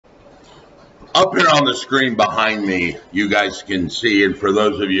Up here on the screen behind me, you guys can see, and for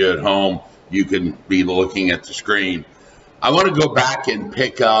those of you at home, you can be looking at the screen. I want to go back and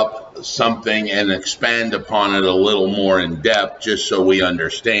pick up something and expand upon it a little more in depth, just so we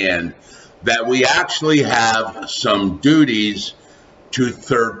understand that we actually have some duties to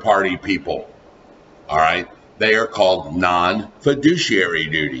third-party people. All right? They are called non-fiduciary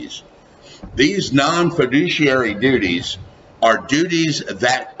duties. These non-fiduciary duties are duties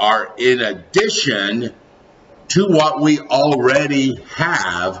that are in addition to what we already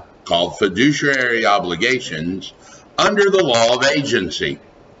have called fiduciary obligations under the law of agency.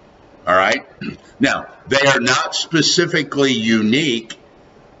 All right? Now, they are not specifically unique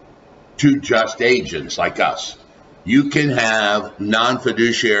to just agents like us. You can have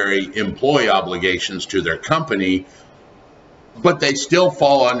non-fiduciary employee obligations to their company, but they still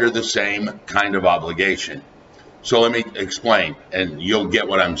fall under the same kind of obligation. So let me explain, and you'll get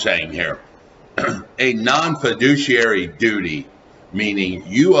what I'm saying here. A non-fiduciary duty, meaning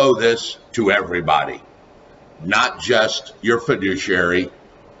you owe this to everybody, not just your fiduciary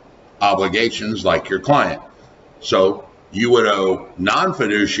obligations like your client. So you would owe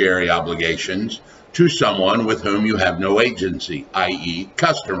non-fiduciary obligations to someone with whom you have no agency, i.e.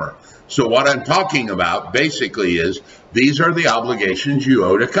 customer. So what I'm talking about basically is these are the obligations you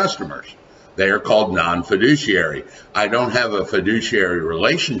owe to customers. They are called non-fiduciary. I don't have a fiduciary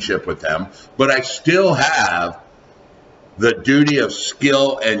relationship with them, but I still have the duty of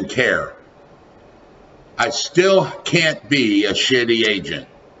skill and care. I still can't be a shitty agent,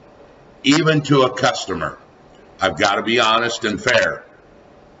 even to a customer. I've got to be honest and fair.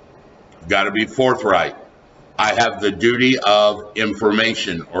 I've got to be forthright. I have the duty of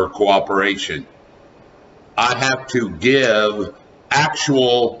information or cooperation. I have to give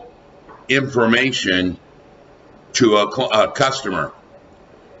actual information to a customer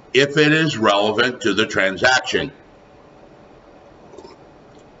if it is relevant to the transaction.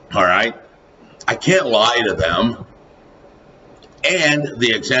 All right? I can't lie to them. And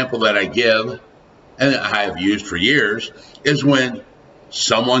the example that I give, and I have used for years, is when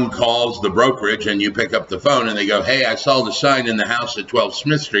someone calls the brokerage and you pick up the phone and they go, hey, I saw the sign in the house at 12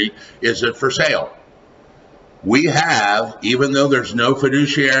 Smith Street. Is it for sale? We have, even though there's no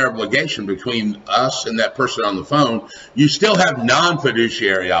fiduciary obligation between us and that person on the phone, you still have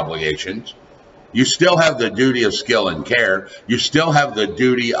non-fiduciary obligations. You still have the duty of skill and care. You still have the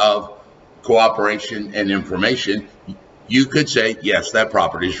duty of cooperation and information. You could say, yes, that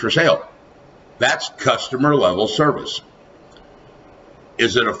property is for sale. That's customer level service.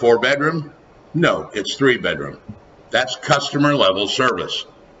 Is it a 4-bedroom? No, it's 3-bedroom. That's customer level service.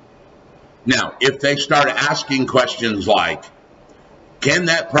 Now, if they start asking questions like, can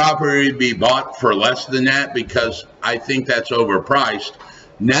that property be bought for less than that because I think that's overpriced,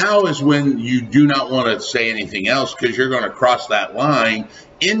 now is when you do not want to say anything else, because you're going to cross that line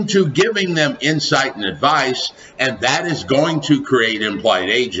into giving them insight and advice, and that is going to create implied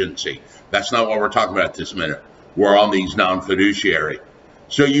agency. That's not what we're talking about this minute. We're on these non-fiduciary.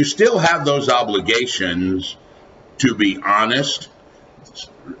 So you still have those obligations to be honest,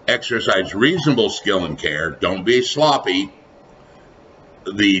 exercise reasonable skill and care, don't be sloppy,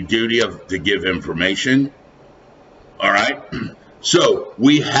 the duty to give information. All right? So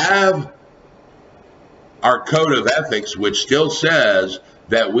we have our code of ethics, which still says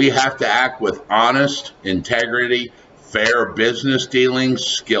that we have to act with honest integrity, fair business dealings,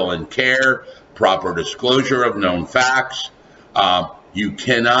 skill and care, proper disclosure of known facts. You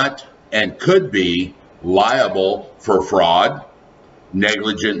cannot and could be liable for fraud,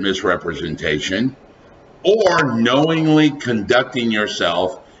 negligent misrepresentation, or knowingly conducting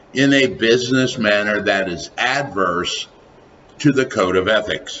yourself in a business manner that is adverse to the code of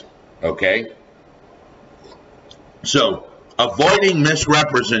ethics. Okay? So, avoiding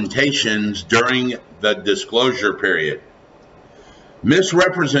misrepresentations during the disclosure period.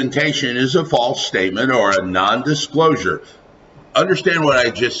 Misrepresentation is a false statement or a non-disclosure. Understand what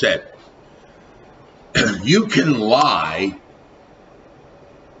I just said. You can lie,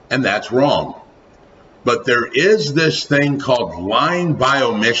 and that's wrong. But there is this thing called lying by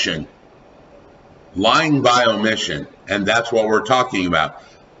omission. Lying by omission, and that's what we're talking about.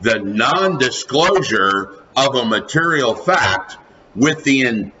 The non-disclosure of a material fact with the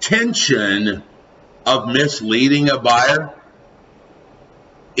intention of misleading a buyer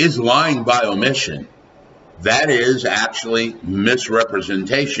is lying by omission. That is actually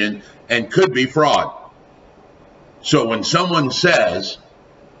misrepresentation and could be fraud. So when someone says,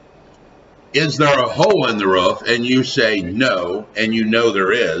 is there a hole in the roof? And you say no, and you know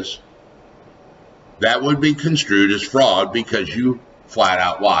there is, that would be construed as fraud because you flat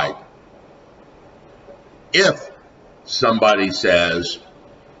out lied. If somebody says,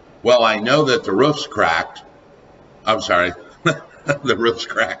 well, I know that the roof's cracked. I'm sorry, the roof's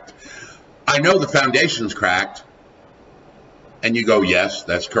cracked. I know the foundation's cracked. And you go, yes,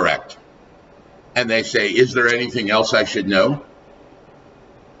 that's correct. And they say, is there anything else I should know?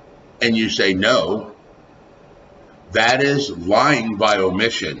 And you say, no. That is lying by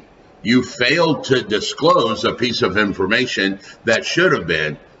omission. You failed to disclose a piece of information that should have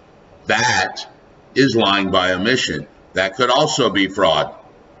been. That is lying by omission. That could also be fraud.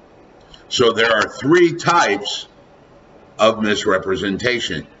 So there are three types of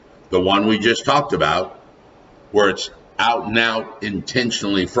misrepresentation. The one we just talked about, where it's out and out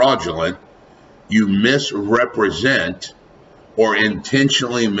intentionally fraudulent. You misrepresent or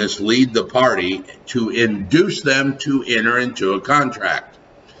intentionally mislead the party to induce them to enter into a contract.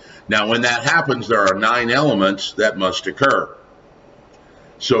 Now, when that happens, there are 9 elements that must occur.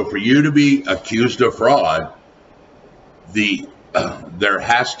 So for you to be accused of fraud, there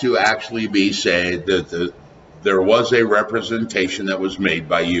has to actually be said that there was a representation that was made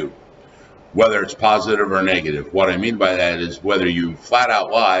by you, whether it's positive or negative. What I mean by that is whether you flat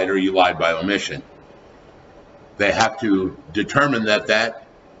out lied or you lied by omission. They have to determine that that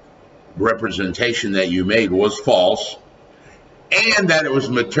representation that you made was false and that it was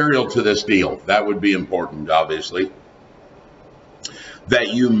material to this deal. That would be important, obviously.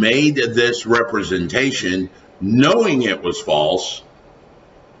 That you made this representation knowing it was false,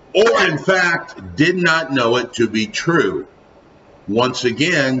 or in fact did not know it to be true. Once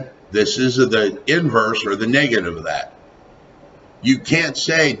again, this is the inverse or the negative of that. You can't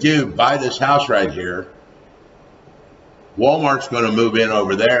say, dude, buy this house right here. Walmart's going to move in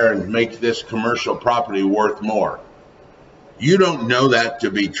over there and make this commercial property worth more. You don't know that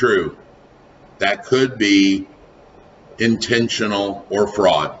to be true. That could be intentional or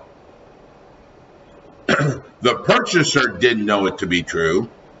fraud. The purchaser didn't know it to be true,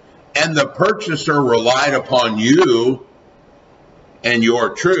 and the purchaser relied upon you and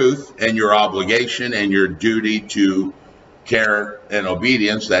your truth and your obligation and your duty to care and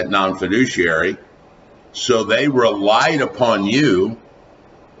obedience, that non-fiduciary. So they relied upon you,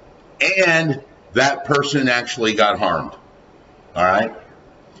 and that person actually got harmed. All right?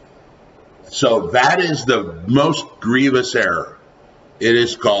 So that is the most grievous error. It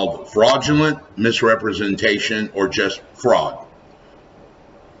is called fraudulent misrepresentation or just fraud.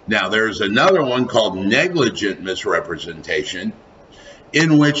 Now, there's another one called negligent misrepresentation,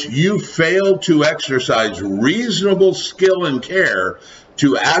 in which you fail to exercise reasonable skill and care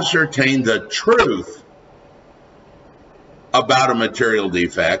to ascertain the truth about a material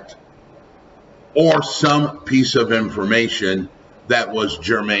defect or some piece of information that was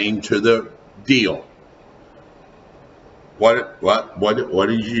germane to the deal. What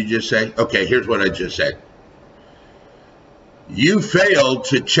did you just say? Okay, here's what I just said. You failed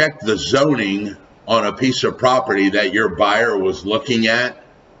to check the zoning on a piece of property that your buyer was looking at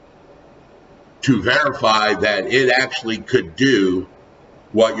to verify that it actually could do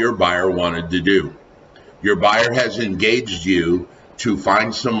what your buyer wanted to do. Your buyer has engaged you to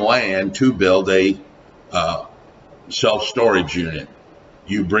find some land to build a self-storage unit.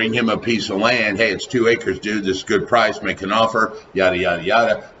 You bring him a piece of land. Hey, it's 2 acres, dude. This is a good price. Make an offer, yada, yada,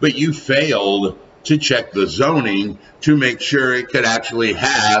 yada. But you failed to check the zoning to make sure it could actually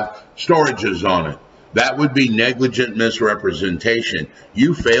have storages on it. That would be negligent misrepresentation.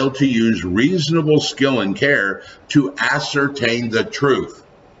 You failed to use reasonable skill and care to ascertain the truth.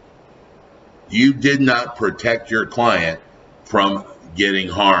 You did not protect your client from getting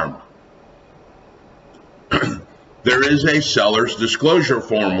harmed. There is a seller's disclosure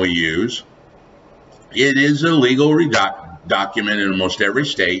form we use. It is a legal document in almost every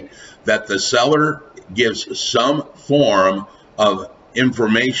state that the seller gives some form of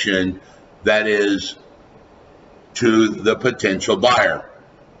information that is to the potential buyer.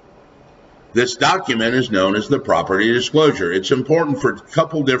 This document is known as the property disclosure. It's important for a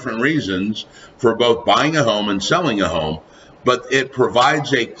couple different reasons for both buying a home and selling a home, but it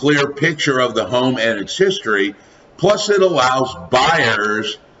provides a clear picture of the home and its history. Plus, it allows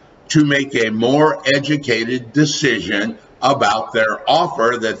buyers to make a more educated decision about their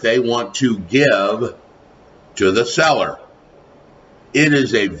offer that they want to give to the seller. It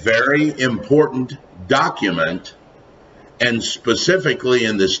is a very important document, and specifically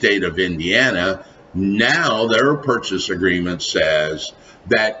in the state of Indiana, now their purchase agreement says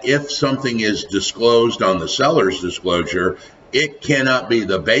that if something is disclosed on the seller's disclosure, it cannot be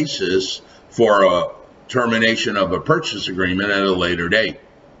the basis for a termination of a purchase agreement at a later date.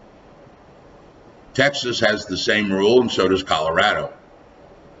 Texas has the same rule, and so does Colorado.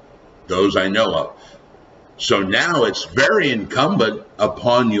 Those I know of. So now it's very incumbent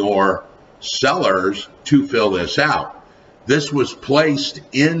upon your sellers to fill this out. This was placed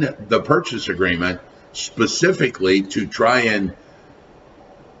in the purchase agreement specifically to try and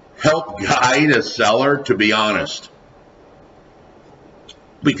help guide a seller to be honest.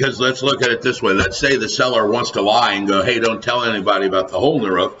 Because let's look at it this way. Let's say the seller wants to lie and go, hey, don't tell anybody about the hole in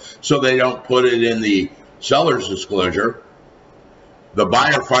the roof, so they don't put it in the seller's disclosure. The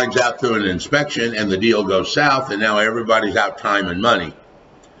buyer finds out through an inspection and the deal goes south, and now everybody's out time and money.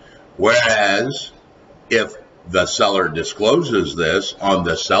 Whereas if the seller discloses this on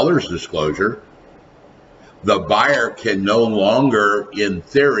the seller's disclosure, the buyer can no longer, in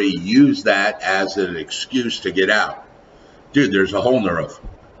theory, use that as an excuse to get out. Dude, there's a hole in the roof.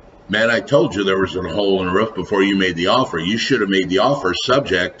 Man, I told you there was a hole in the roof before you made the offer. You should have made the offer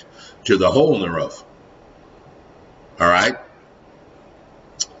subject to the hole in the roof. All right?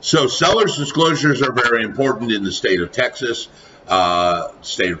 So sellers' disclosures are very important in the state of Texas,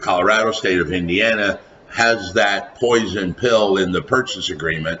 state of Colorado, state of Indiana has that poison pill in the purchase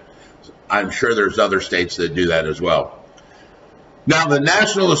agreement. I'm sure there's other states that do that as well. Now, the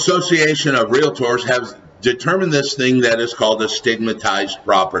National Association of Realtors has determined this thing that is called a stigmatized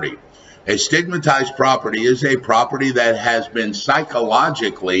property. A stigmatized property is a property that has been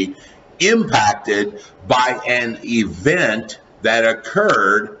psychologically impacted by an event that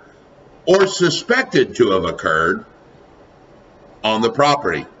occurred or suspected to have occurred on the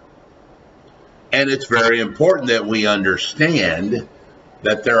property. And it's very important that we understand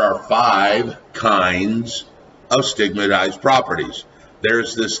that there are 5 kinds of stigmatized properties.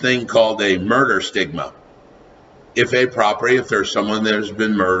 There's this thing called a murder stigma. If there's someone that has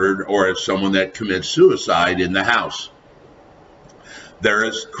been murdered or if someone that commits suicide in the house. There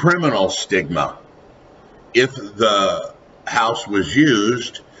is criminal stigma. If the house was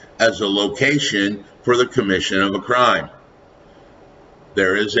used as a location for the commission of a crime.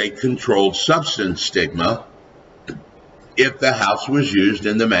 There is a controlled substance stigma if the house was used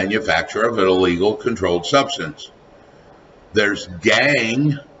in the manufacture of an illegal controlled substance. There's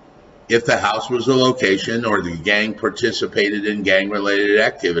gang if the house was a location or the gang participated in gang-related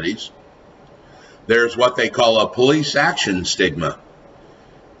activities. There's what they call a police action stigma.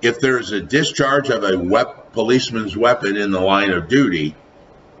 If there's a discharge of a policeman's weapon in the line of duty.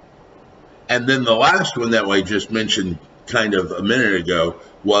 And then the last one that I just mentioned kind of a minute ago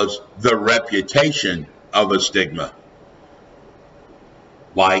was the reputation of a stigma.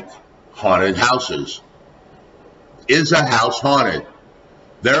 Like haunted houses. Is a house haunted?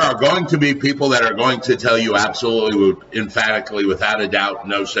 There are going to be people that are going to tell you absolutely, emphatically, without a doubt,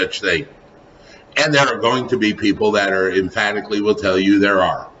 no such thing. And there are going to be people that are emphatically will tell you there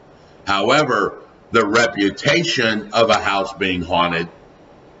are. However, the reputation of a house being haunted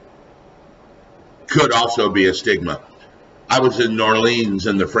could also be a stigma. I was in New Orleans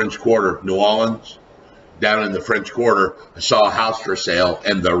in the French Quarter, New Orleans. Down in the French Quarter, I saw a house for sale,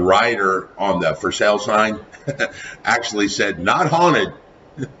 and the writer on the for sale sign actually said, not haunted.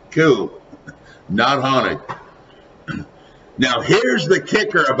 Cool. Not haunted. Now, here's the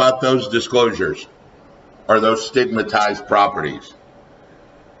kicker about those disclosures, or those stigmatized properties.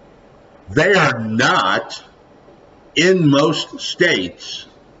 They are not, in most states,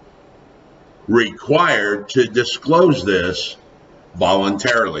 required to disclose this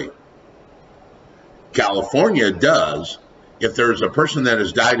voluntarily. California does. If there's a person that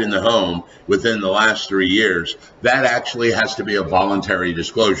has died in the home within the last 3 years, that actually has to be a voluntary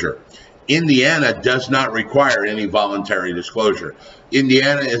disclosure. Indiana does not require any voluntary disclosure.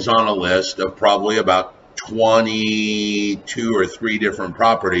 Indiana is on a list of probably about 22 or 3 different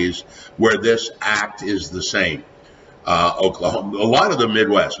properties where this act is the same. Oklahoma, a lot of the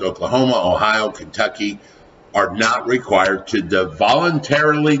Midwest, Oklahoma, Ohio, Kentucky, are not required to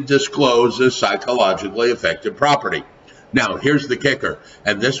voluntarily disclose a psychologically affected property. Now, here's the kicker,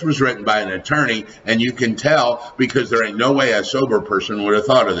 and this was written by an attorney, and you can tell because there ain't no way a sober person would have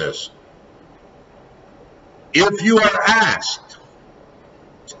thought of this. If you are asked,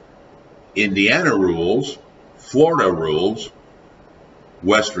 Indiana rules, Florida rules,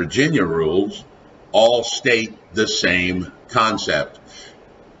 West Virginia rules, all state the same concept.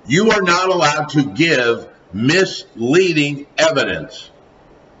 You are not allowed to give misleading evidence.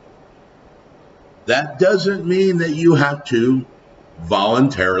 That doesn't mean that you have to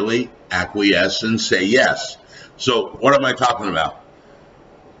voluntarily acquiesce and say yes. So what am I talking about?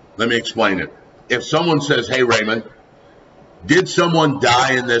 Let me explain it. If someone says, hey, Raymond, did someone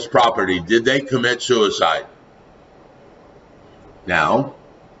die in this property? Did they commit suicide? Now,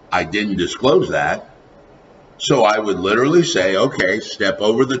 I didn't disclose that. So I would literally say, okay, step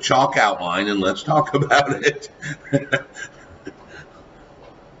over the chalk outline and let's talk about it.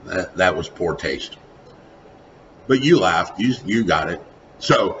 That was poor taste. But you laughed. You got it.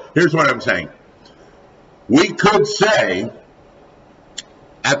 So here's what I'm saying. We could say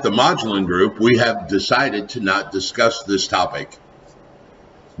at the Modulin Group, we have decided to not discuss this topic.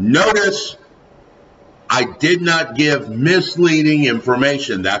 Notice I did not give misleading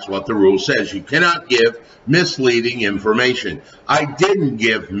information. That's what the rule says. You cannot give misleading information. I didn't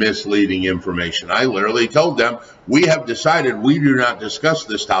give misleading information. I literally told them, we have decided we do not discuss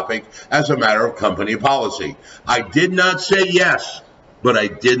this topic as a matter of company policy. I did not say yes, but I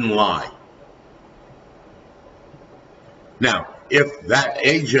didn't lie. Now, if that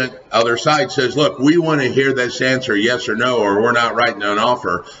agent, other side, says, look, we want to hear this answer, yes or no, or we're not writing an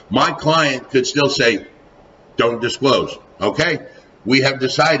offer, my client could still say, don't disclose. Okay, we have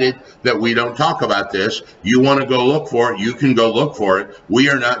decided that we don't talk about this. You want to go look for it, you can go look for it. We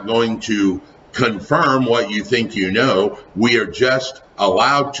are not going to confirm what you think you know. We are just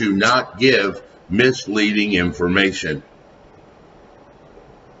allowed to not give misleading information.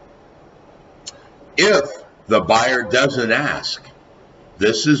 If the buyer doesn't ask,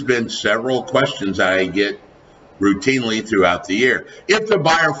 this has been several questions I get routinely throughout the year. If the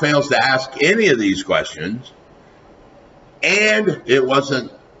buyer fails to ask any of these questions, and it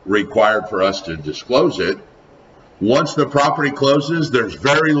wasn't required for us to disclose it, once the property closes, there's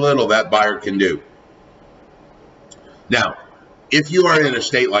very little that buyer can do. Now, if you are in a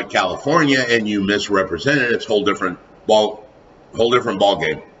state like California and you misrepresent it, it's a whole different ball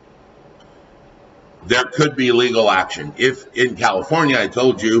game. There could be legal action. If in California, I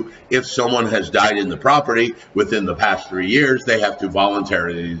told you, if someone has died in the property within the past 3 years, they have to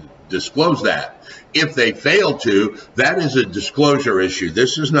voluntarily disclose that. If they fail to, that is a disclosure issue.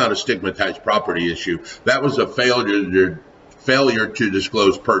 This is not a stigmatized property issue. That was a failure to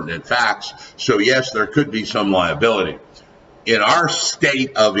disclose pertinent facts. So yes, there could be some liability. In our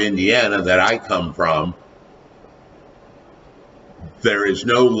state of Indiana that I come from, there is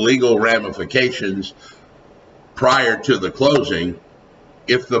no legal ramifications prior to the closing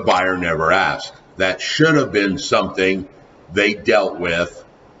if the buyer never asked. That should have been something they dealt with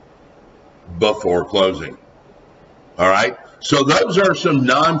before closing. All right? So those are some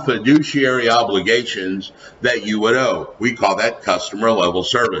non-fiduciary obligations that you would owe. We call that customer level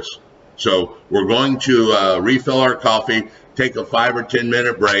service. So we're going to refill our coffee, take a 5 or 10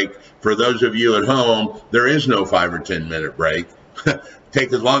 minute break. For those of you at home, there is no 5 or 10 minute break.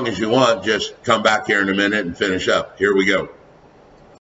 Take as long as you want, just come back here in a minute and finish up. Here we go.